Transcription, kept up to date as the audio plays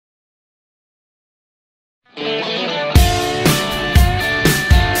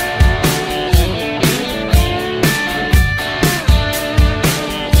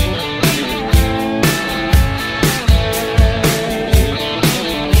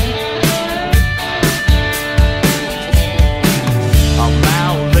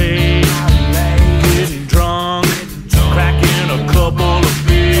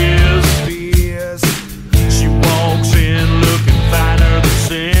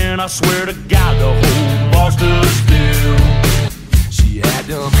I swear to God, the whole bar stood still. She had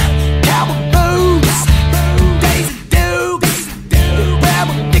them cowboy boots, Daisy Dukes, the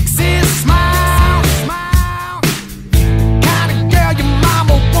rebel Dixie smile. Kind of girl your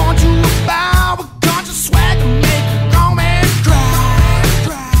mama wants you about, but conscious swagger make a grown man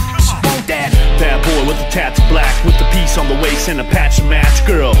cry. She want that bad boy with the tats black, with the piece on the waist and a patch to match.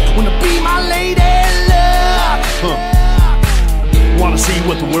 Girl, wanna be my lady love. Wanna see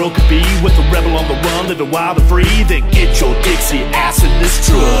what the world could be with a rebel on the run, living wild and free. Then get your Dixie ass in this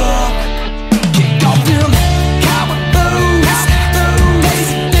truck. Kick off them cowboy boots,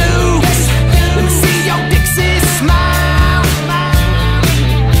 Daisy Dukes. Let me see your Dixie smile.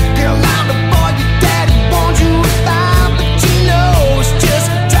 Girl, I'm the boy your daddy wants you about, but you know it's just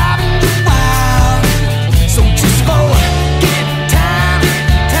driving you wild. So just for get time,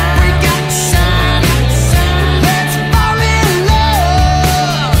 break out the shine. Let's fall in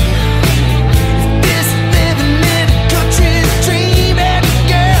love. This living in a country dream, baby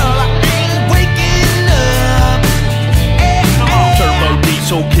girl, I ain't waking up. Turbo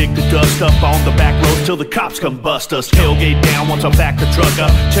diesel, kick the dust up on the back road till the cops come bust us. Tailgate down once I back the truck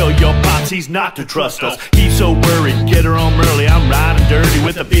up. Tell your pops he's not to trust us. He's so worried, get her home early. I'm riding dirty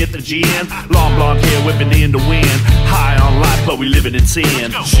with a fifth of gin. Long blonde hair whipping in the wind. High on life, but we living in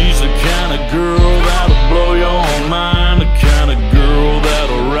sin. She's the kind of girl that'll blow your mind. The kind of girl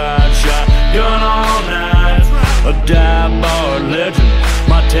that'll ride shotgun all night. A dive bar legend,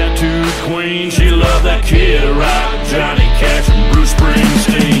 my tattoo queen. She loved that kid rock, Johnny Cash and Bruce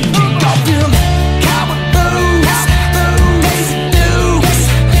Springsteen. Kick off them cowboy boots, Daisy Dukes.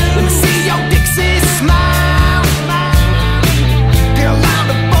 Let me see your Dixie smile. Girl, I'm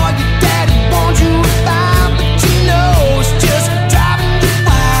the boy your daddy wants you about, but you know it's just driving you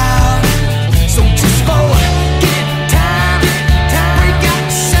wild. So just for get time, break out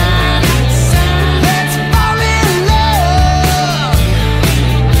the shine. Let's fall in love.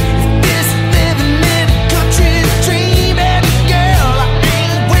 This living in a country dream, baby girl, I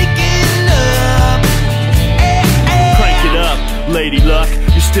ain't waking up. Crank it up, Lady Luck.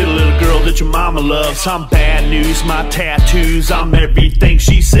 You're still a little girl that your mama loves. I'm bad news, my tattoos, I'm everything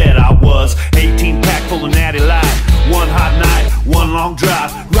she said I was. 18 pack full of natty light, one hot night, one long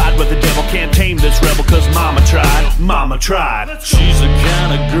drive. Ride with the devil, can't tame this rebel, cause mama tried, mama tried. She's the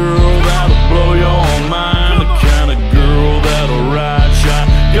kind of girl